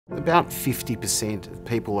About 50% of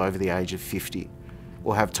people over the age of 50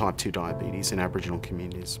 will have type 2 diabetes in Aboriginal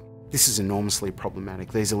communities. This is enormously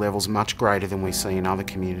problematic. These are levels much greater than we see in other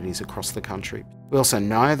communities across the country. We also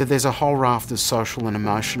know that there's a whole raft of social and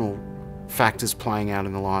emotional factors playing out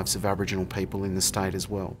in the lives of Aboriginal people in the state as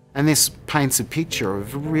well. And this paints a picture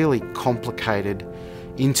of a really complicated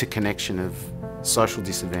interconnection of social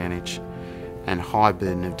disadvantage and high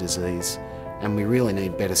burden of disease. And we really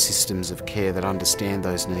need better systems of care that understand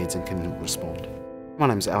those needs and can respond. My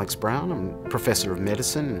name's Alex Brown. I'm Professor of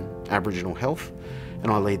Medicine and Aboriginal Health,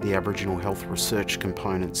 and I lead the Aboriginal Health research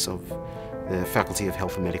components of the Faculty of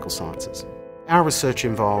Health and Medical Sciences. Our research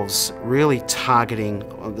involves really targeting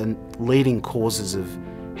the leading causes of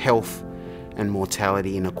health and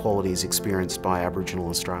mortality inequalities experienced by Aboriginal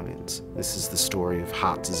Australians. This is the story of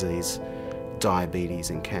heart disease,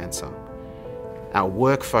 diabetes and cancer. Our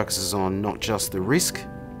work focuses on not just the risk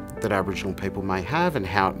that Aboriginal people may have and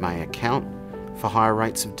how it may account for higher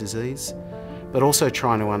rates of disease, but also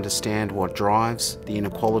trying to understand what drives the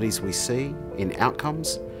inequalities we see in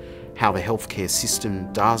outcomes, how the healthcare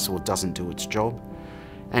system does or doesn't do its job,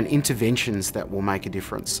 and interventions that will make a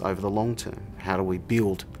difference over the long term. How do we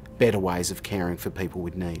build better ways of caring for people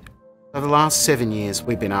with need? Over the last 7 years,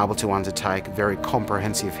 we've been able to undertake very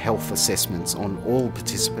comprehensive health assessments on all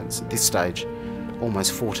participants. At this stage,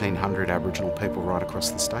 almost 1,400 Aboriginal people right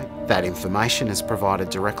across the state. That information is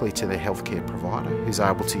provided directly to the healthcare provider, who's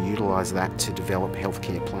able to utilise that to develop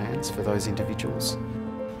healthcare plans for those individuals.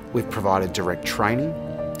 We've provided direct training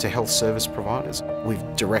to health service providers. We've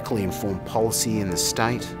directly informed policy in the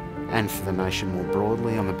state and for the nation more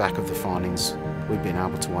broadly on the back of the findings we've been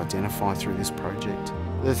able to identify through this project.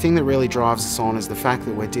 The thing that really drives us on is the fact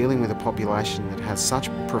that we're dealing with a population that has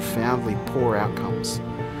such profoundly poor outcomes.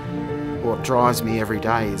 What drives me every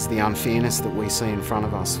day is the unfairness that we see in front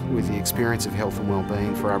of us with the experience of health and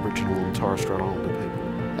wellbeing for Aboriginal and Torres Strait Islander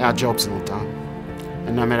people. Our job's not done.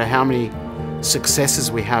 And no matter how many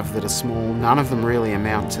successes we have that are small, none of them really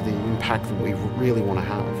amount to the impact that we really want to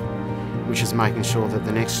have, which is making sure that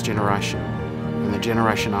the next generation and the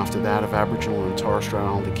generation after that of Aboriginal and Torres Strait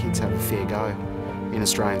Islander kids have a fair go in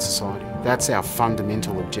Australian society. That's our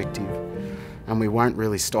fundamental objective, and we won't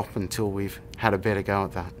really stop until we've had a better go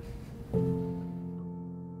at that.